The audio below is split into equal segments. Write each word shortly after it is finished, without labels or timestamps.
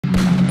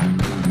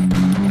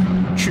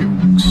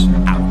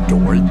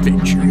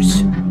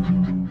Adventures.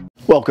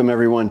 Welcome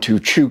everyone to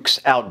Chuke's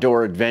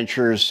Outdoor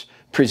Adventures,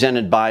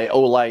 presented by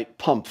Olight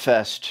Pump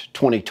Fest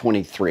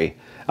 2023.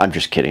 I'm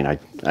just kidding. I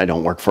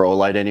don't work for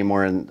Olight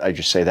anymore, and I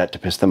just say that to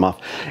piss them off.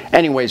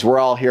 Anyways, we're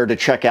all here to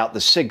check out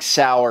the Sig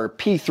Sauer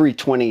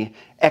P320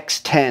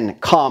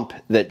 Xten Comp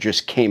that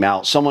just came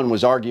out. Someone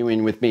was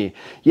arguing with me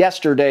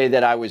yesterday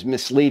that I was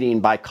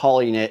misleading by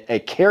calling it a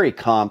carry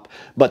comp,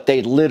 but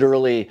they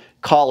literally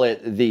call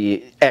it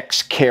the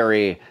X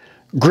Carry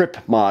grip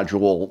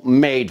module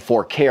made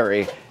for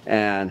carry,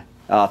 and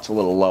it's a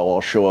little low.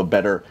 I'll show a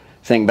better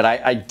thing, but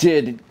I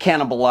did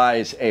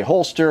cannibalize a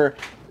holster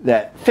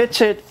that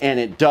fits it,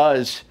 and it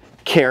does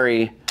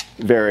carry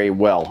very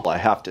well. I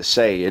have to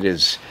say it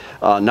is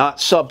not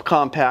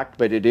subcompact,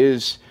 but it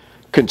is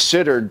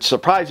considered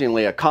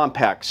surprisingly a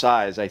compact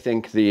size. I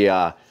think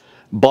the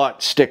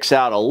butt sticks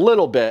out a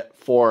little bit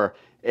for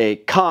a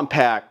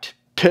compact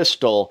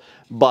pistol,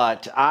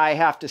 but I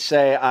have to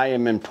say I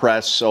am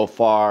impressed so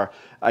far.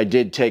 I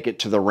did take it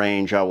to the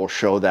range. I will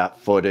show that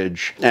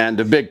footage. And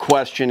the big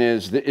question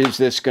is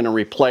this going to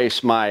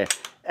replace my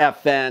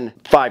FN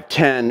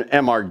 510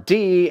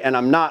 MRD? And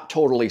I'm not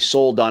totally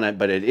sold on it,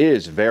 but it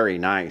is very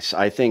nice.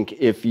 I think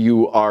if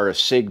you are a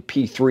Sig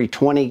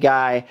P320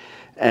 guy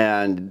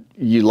and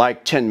you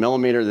like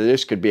 10mm,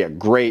 this could be a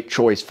great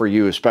choice for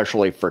you,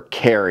 especially for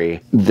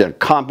carry. The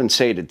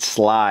compensated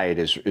slide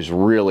is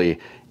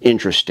really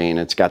interesting.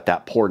 It's got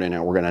that port in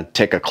it. We're going to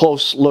take a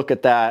close look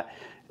at that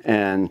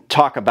and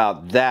talk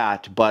about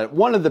that. But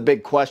one of the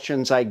big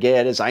questions I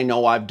get is, I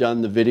know I've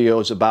done the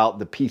videos about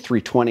the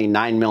P320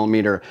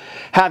 9mm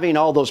having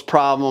all those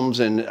problems,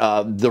 and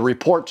the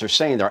reports are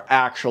saying they're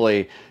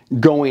actually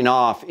going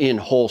off in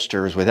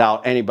holsters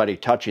without anybody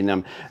touching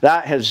them.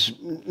 That has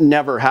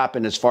never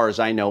happened as far as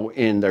I know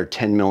in their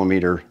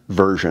 10mm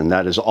version.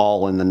 That is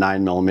all in the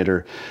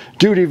 9mm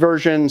duty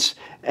versions.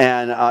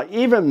 And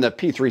even the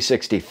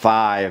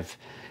P365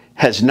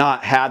 has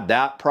not had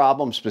that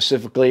problem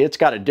specifically. It's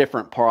got a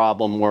different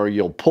problem where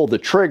you'll pull the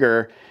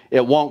trigger,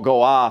 it won't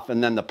go off,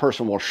 and then the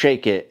person will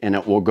shake it and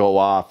it will go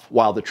off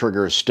while the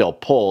trigger is still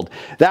pulled.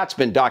 That's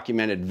been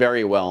documented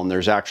very well, and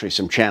there's actually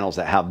some channels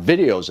that have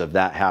videos of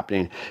that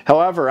happening.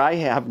 However, I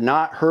have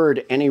not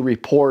heard any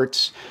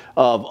reports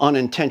of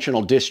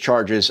unintentional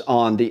discharges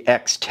on the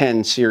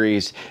X10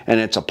 series, and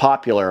it's a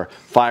popular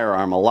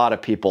firearm. A lot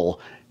of people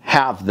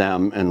have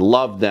them and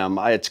love them.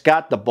 It's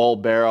got the bow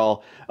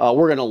barrel.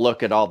 We're going to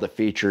look at all the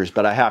features,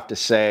 but I have to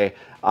say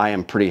I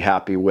am pretty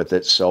happy with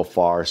it so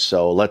far.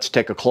 So let's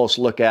take a close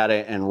look at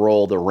it and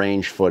roll the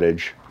range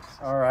footage.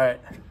 All right,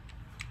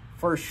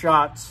 first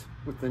shots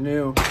with the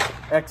new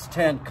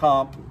Xten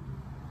Comp.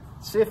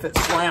 See if it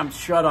slams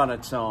shut on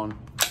its own.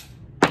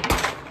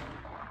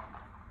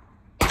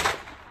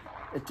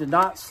 It did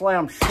not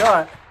slam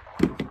shut,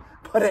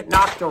 but it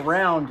knocked a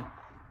round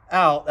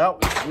out. That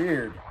was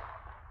weird.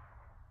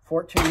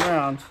 14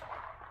 rounds.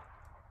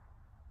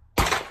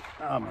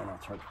 Oh man,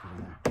 that's hard to put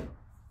in there.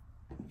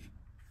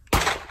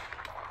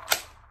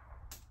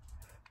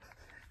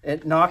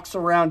 It knocks a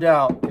round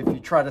out if you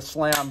try to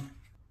slam.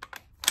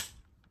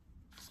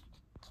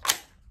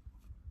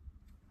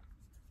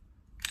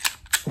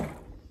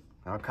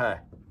 Okay,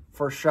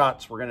 first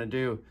shots, we're gonna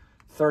do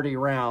 30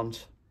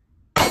 rounds.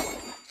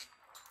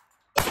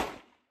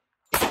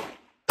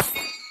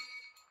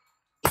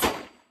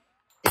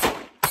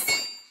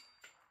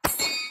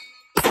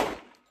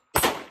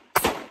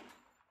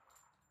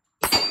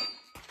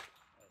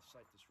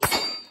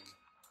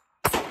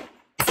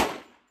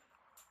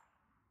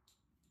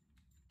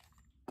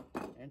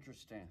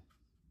 Interesting,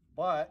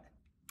 but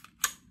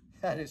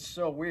that is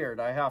so weird.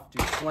 I have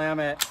to slam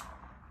it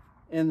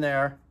in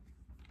there.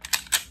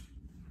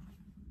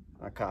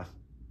 Okay.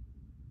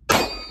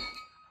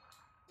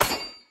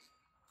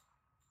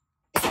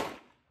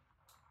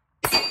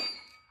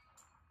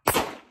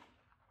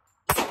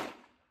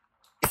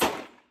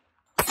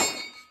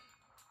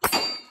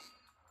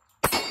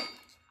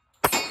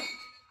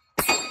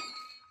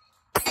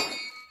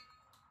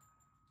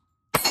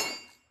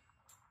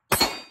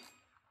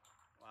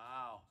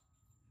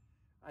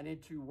 I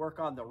need to work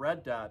on the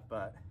red dot,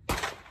 but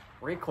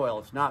recoil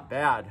is not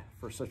bad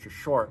for such a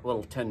short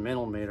little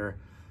 10mm.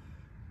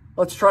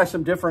 Let's try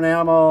some different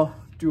ammo,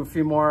 do a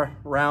few more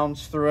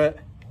rounds through it.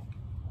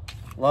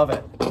 Love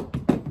it.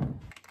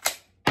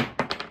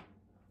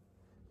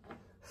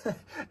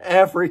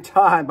 Every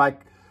time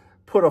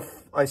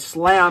I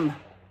slam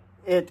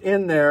it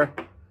in there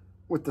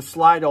with the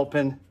slide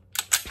open,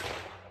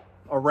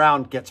 a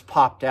round gets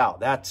popped out.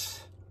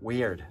 That's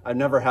weird. I've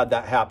never had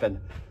that happen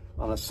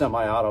on a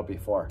semi-auto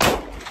before.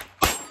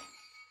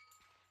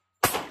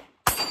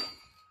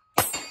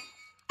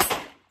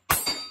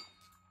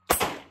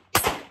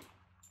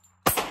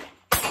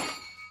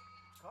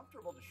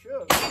 Comfortable to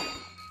shoot.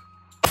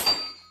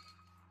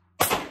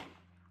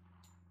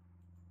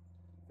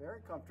 Very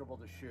comfortable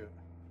to shoot.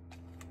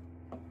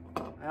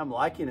 I am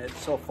liking it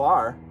so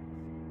far.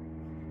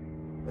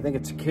 I think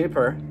it's a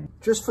keeper.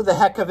 Just for the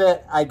heck of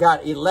it, I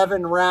got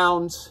 11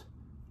 rounds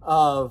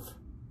of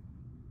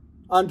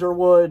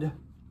Underwood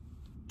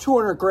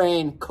 200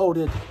 grain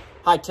coated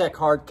high-tech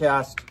hard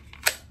cast.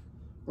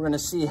 We're going to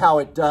see how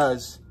it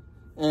does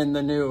in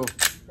the new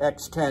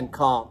Xten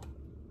Comp.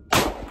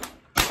 Oh,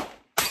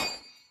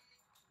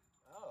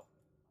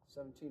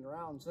 17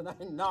 rounds, and I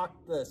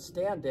knocked the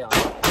stand down.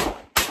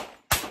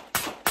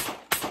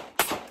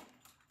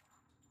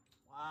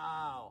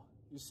 Wow.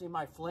 You see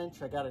my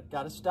flinch? I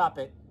gotta stop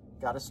it.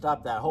 Gotta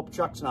stop that. I hope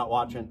Chuck's not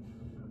watching.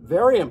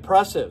 Very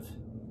impressive.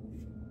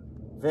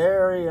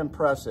 Very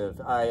impressive.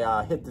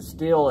 I hit the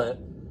steel at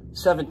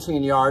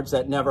 17 yards.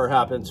 That never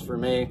happens for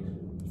me.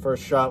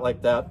 First shot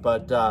like that.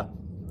 But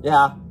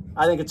yeah,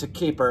 I think it's a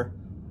keeper.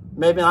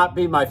 Maybe not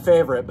be my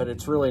favorite, but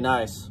it's really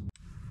nice.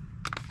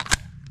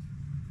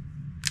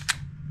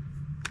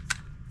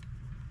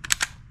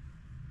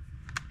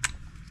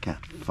 God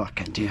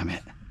fucking damn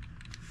it.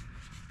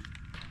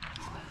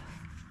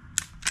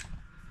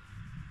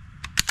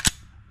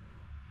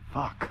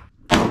 Fuck.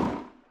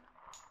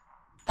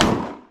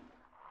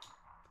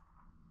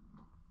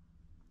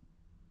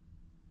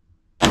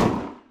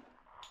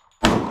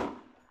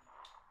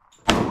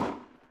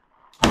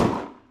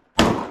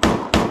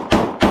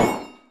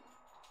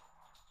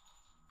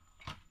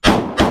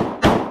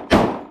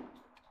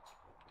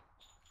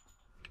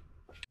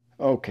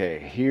 Okay,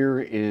 here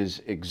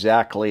is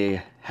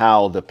exactly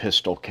how the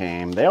pistol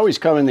came. They always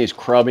come in these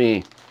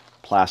crummy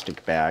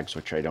plastic bags,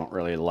 which I don't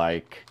really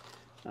like.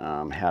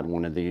 Had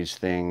one of these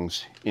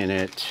things in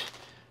it,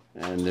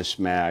 and this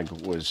mag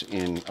was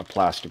in a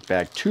plastic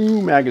bag.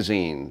 2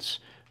 magazines.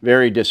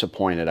 Very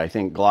disappointed. I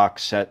think Glock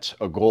sets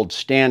a gold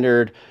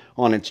standard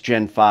on its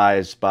Gen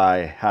 5s by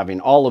having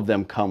all of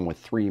them come with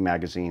 3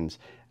 magazines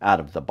out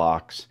of the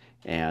box,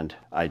 and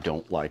I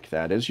don't like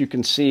that. As you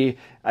can see,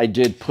 I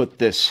did put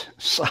this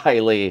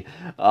Siley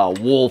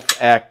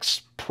Wolf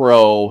X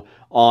Pro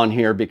on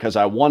here because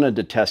I wanted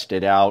to test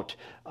it out.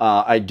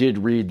 I did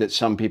read that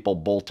some people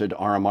bolted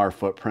RMR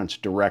footprints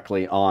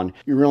directly on.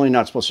 You're really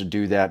not supposed to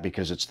do that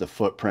because it's the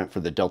footprint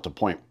for the Delta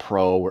Point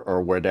Pro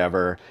or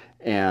whatever,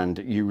 and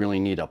you really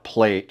need a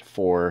plate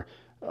for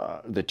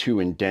the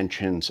 2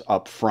 indentions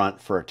up front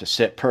for it to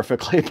sit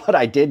perfectly. But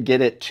I did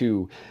get it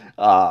to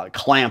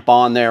clamp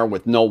on there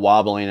with no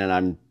wobbling, and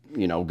I'm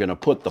going to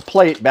put the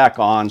plate back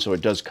on, so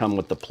it does come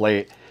with the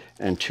plate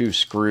and 2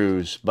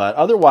 screws. But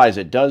otherwise,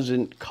 it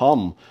doesn't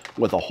come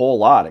with a whole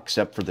lot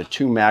except for the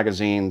 2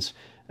 magazines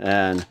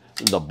and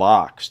the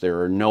box.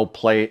 There are no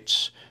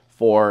plates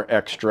for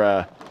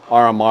extra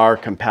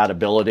RMR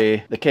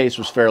compatibility. The case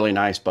was fairly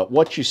nice, but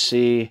what you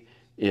see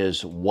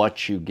is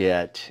what you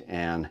get,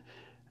 and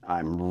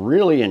I'm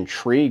really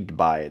intrigued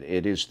by it.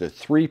 It is the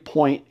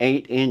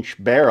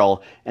 3.8-inch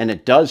barrel, and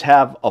it does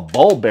have a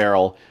bull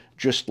barrel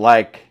just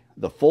like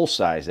the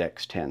full-size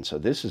X10. So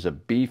this is a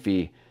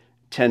beefy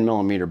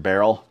 10mm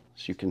barrel.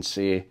 As you can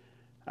see,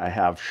 I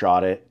have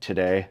shot it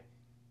today.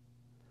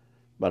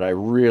 But I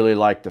really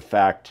like the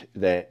fact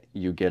that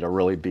you get a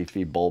really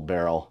beefy bull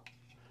barrel.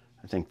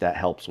 I think that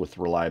helps with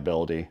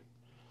reliability.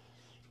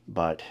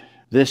 But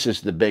this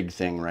is the big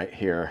thing right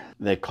here.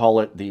 They call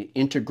it the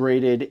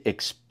integrated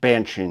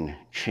expansion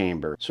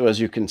chamber. So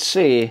as you can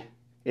see,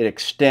 it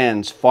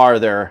extends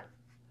farther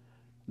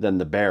than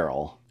the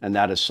barrel, and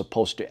that is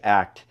supposed to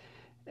act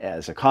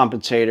as a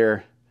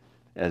compensator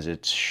as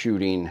it's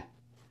shooting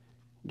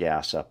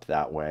gas up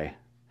that way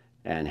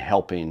and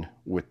helping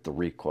with the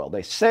recoil.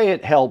 They say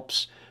it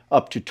helps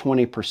up to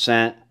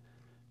 20%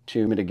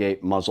 to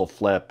mitigate muzzle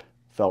flip,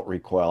 felt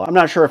recoil. I'm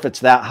not sure if it's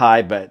that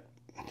high, but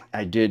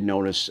I did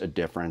notice a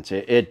difference.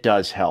 It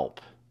does help.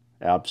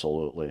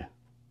 Absolutely.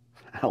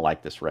 I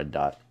like this red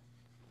dot.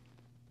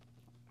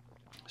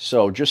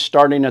 So just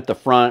starting at the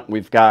front,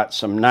 we've got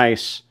some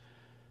nice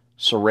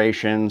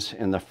serrations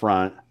in the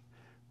front.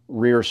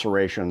 Rear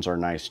serrations are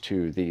nice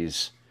too.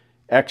 These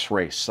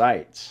X-ray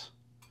sights.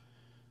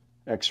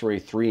 X-ray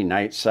 3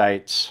 night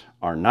sights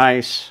are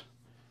nice.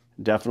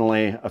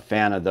 Definitely a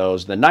fan of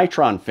those. The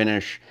nitron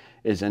finish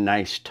is a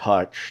nice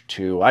touch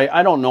too.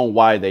 I don't know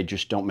why they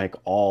just don't make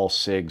all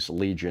SIGs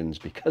Legions,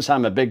 because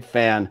I'm a big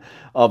fan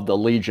of the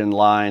Legion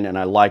line and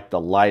I like the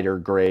lighter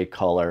gray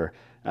color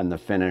and the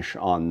finish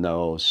on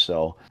those.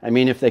 So, I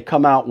mean, if they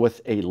come out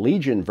with a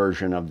Legion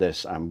version of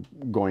this, I'm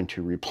going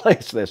to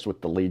replace this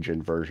with the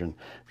Legion version.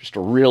 Just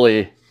a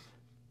really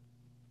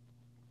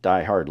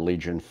diehard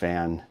Legion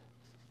fan.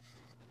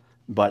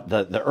 But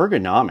the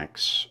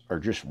ergonomics are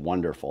just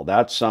wonderful.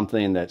 That's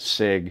something that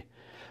SIG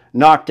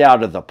knocked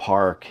out of the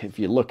park. If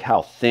you look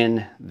how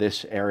thin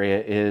this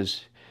area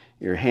is,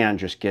 your hand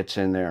just gets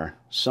in there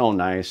so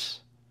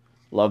nice.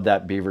 Love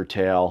that beaver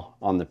tail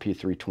on the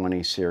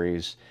P320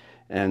 series.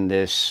 And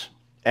this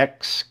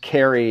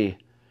X-Carry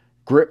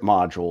grip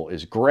module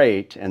is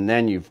great. And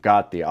then you've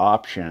got the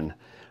option,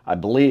 I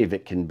believe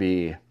it can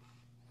be,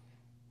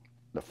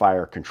 the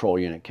fire control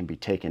unit can be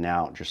taken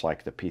out just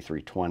like the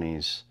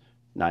P320's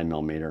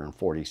 9mm and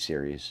 40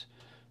 series.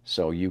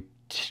 So you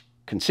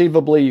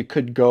conceivably you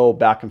could go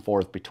back and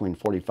forth between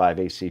 45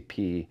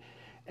 ACP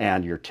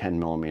and your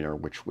 10mm,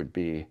 which would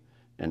be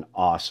an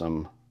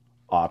awesome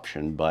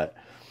option. But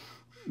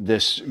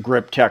this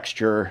grip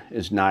texture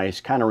is nice.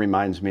 Kind of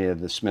reminds me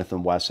of the Smith &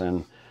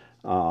 Wesson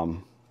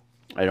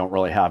I don't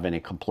really have any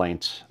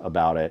complaints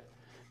about it.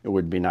 It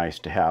would be nice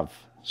to have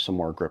some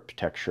more grip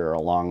texture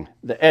along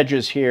the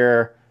edges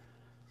here.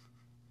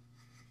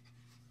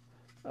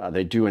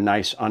 They do a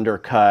nice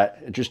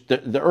undercut. Just the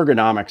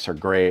ergonomics are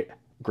great,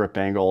 grip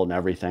angle and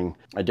everything.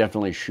 I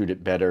definitely shoot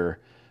it better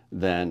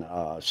than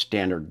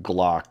standard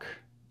Glock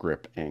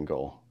grip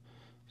angle.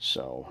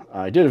 So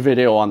I did a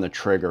video on the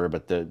trigger,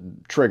 but the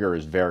trigger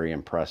is very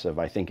impressive.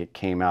 I think it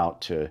came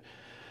out to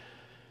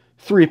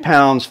 3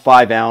 pounds,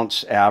 5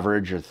 ounce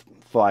average of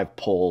 5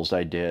 pulls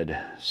I did.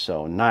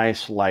 So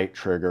nice light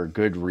trigger,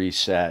 good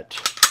reset.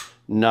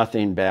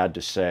 Nothing bad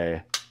to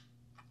say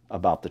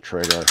about the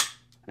trigger.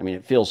 I mean,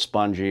 it feels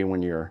spongy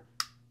when you're,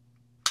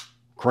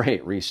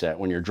 great reset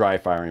when you're dry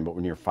firing, but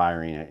when you're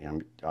firing it,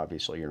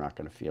 obviously you're not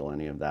going to feel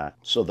any of that.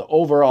 So the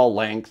overall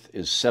length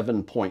is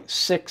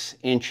 7.6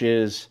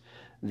 inches.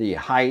 The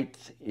height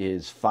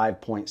is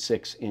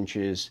 5.6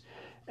 inches,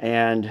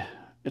 and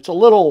it's a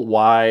little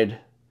wide,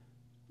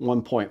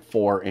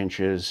 1.4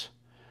 inches.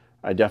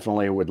 I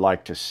definitely would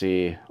like to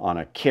see on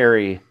a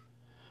carry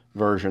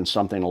version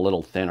something a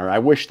little thinner. I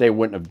wish they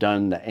wouldn't have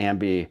done the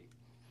ambi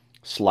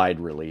slide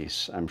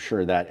release. I'm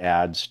sure that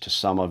adds to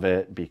some of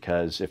it,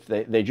 because if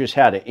they just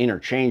had it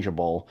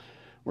interchangeable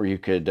where you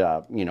could,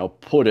 you know,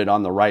 put it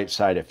on the right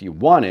side if you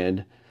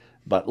wanted,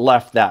 but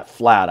left that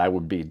flat, I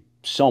would be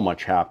so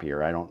much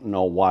happier. I don't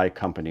know why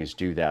companies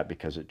do that,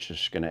 because it's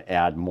just going to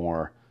add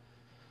more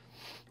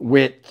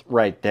width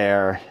right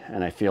there,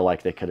 and I feel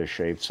like they could have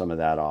shaved some of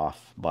that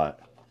off, but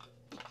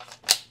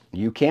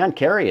you can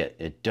carry it.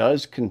 It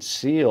does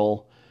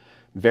conceal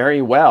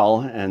very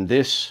well, and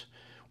this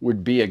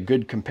would be a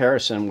good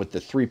comparison with the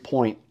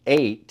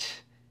 3.8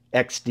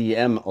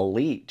 XDM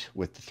Elite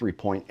with the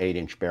 3.8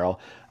 inch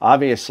barrel.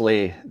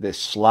 Obviously, this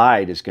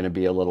slide is going to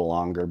be a little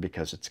longer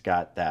because it's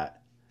got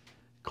that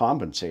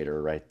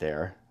compensator right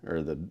there,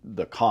 or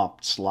the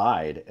comp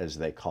slide as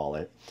they call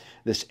it.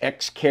 This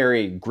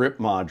X-Carry grip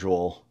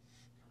module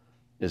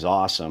is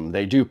awesome.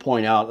 They do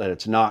point out that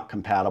it's not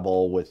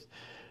compatible with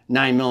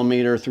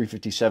 9mm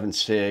 357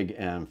 Sig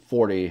and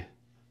 40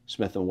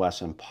 Smith &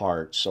 Wesson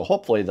parts. So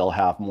hopefully they'll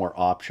have more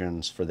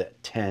options for the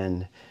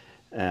 10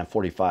 and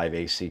 45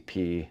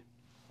 ACP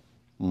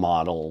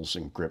models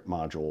and grip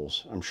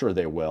modules. I'm sure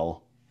they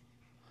will.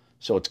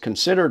 So it's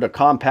considered a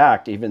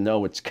compact, even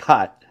though it's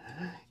got,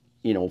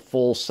 you know,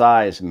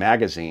 full-size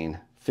magazine,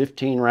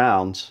 15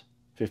 rounds,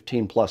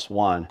 15 plus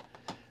 1.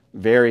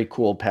 Very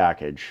cool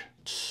package.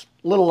 It's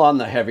a little on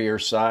the heavier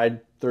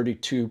side,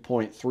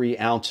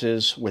 32.3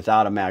 ounces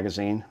without a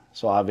magazine.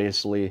 So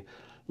obviously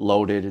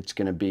loaded, it's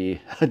going to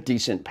be a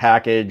decent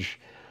package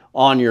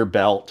on your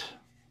belt,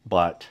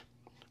 but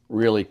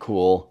really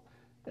cool.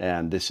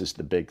 And this is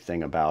the big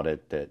thing about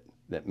it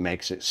that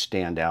makes it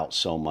stand out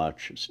so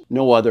much. It's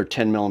no other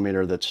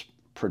 10mm that's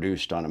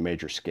produced on a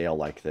major scale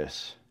like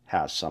this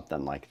has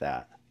something like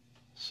that.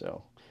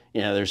 So,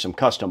 you know, there's some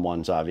custom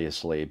ones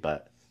obviously,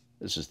 but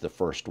this is the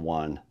first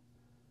one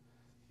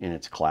in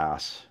its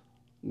class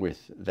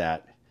with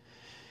that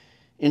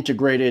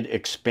integrated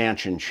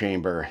expansion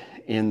chamber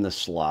in the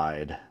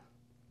slide.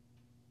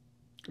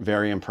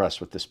 Very impressed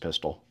with this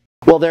pistol.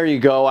 Well, there you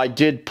go. I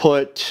did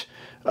put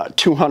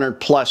 200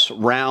 plus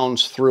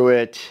rounds through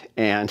it,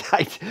 and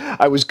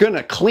I was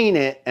gonna clean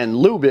it and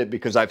lube it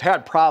because I've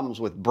had problems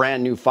with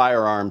brand new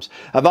firearms.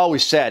 I've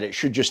always said it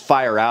should just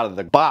fire out of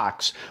the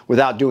box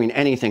without doing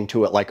anything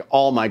to it, like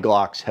all my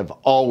Glocks have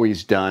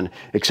always done,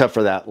 except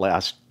for that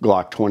last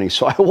Glock 20.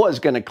 So I was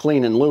gonna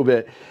clean and lube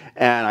it,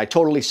 and I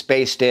totally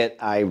spaced it.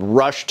 I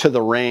rushed to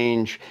the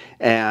range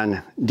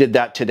and did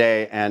that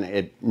today,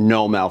 and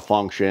no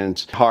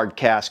malfunctions. Hard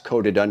cast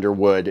coated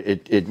underwood.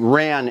 It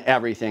ran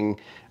everything.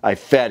 I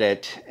fed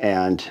it,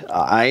 and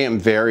I am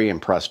very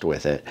impressed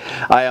with it.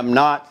 I am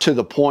not to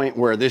the point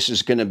where this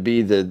is going to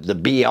be the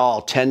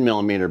be-all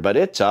 10mm, but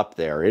it's up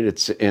there.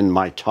 It's in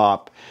my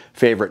top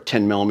favorite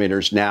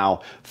 10mm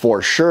now,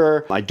 for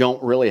sure. I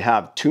don't really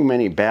have too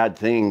many bad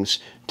things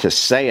to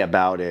say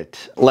about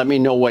it. Let me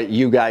know what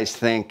you guys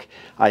think.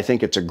 I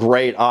think it's a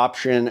great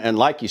option, and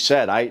like you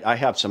said, I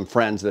have some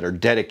friends that are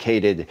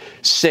dedicated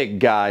SIG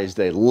guys.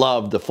 They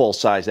love the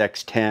full-size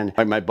X10.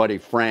 Like my buddy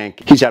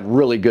Frank, he's had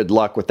really good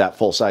luck with that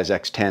full-size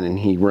X10, and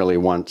he really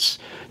wants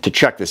to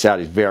check this out.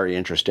 He's very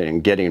interested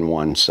in getting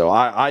one, so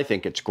I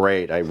think it's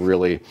great. I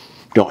really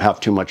don't have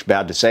too much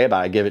bad to say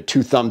about it. I give it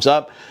 2 thumbs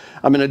up.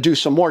 I'm going to do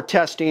some more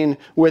testing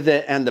with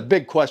it, and the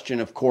big question,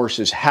 of course,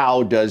 is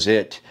how does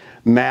it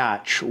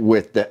match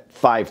with the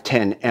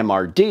 510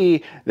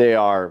 MRD? They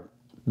are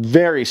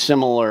very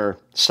similar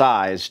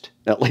sized,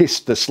 at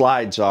least the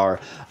slides are.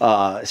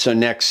 So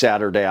next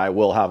Saturday I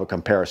will have a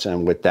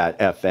comparison with that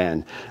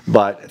FN.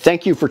 But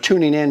thank you for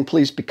tuning in.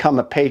 Please become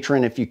a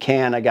patron if you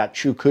can. I got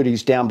Chuke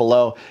hoodies down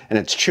below, and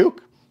it's Chuke,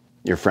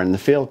 your friend in the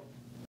field.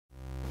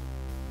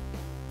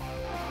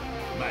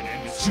 My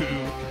name is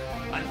Chuke.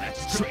 I like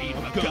to trade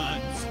my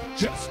guns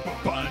just for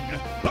fun,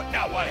 but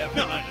now I have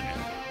none.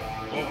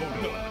 Oh,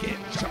 look, get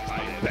shot by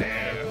a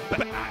bear,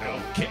 but I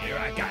don't care.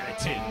 I got a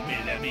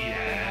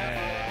 10mm.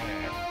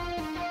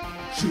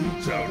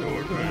 Chuke's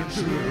Outdoor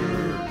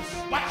Adventures.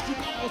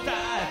 almost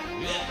die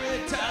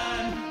every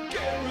time.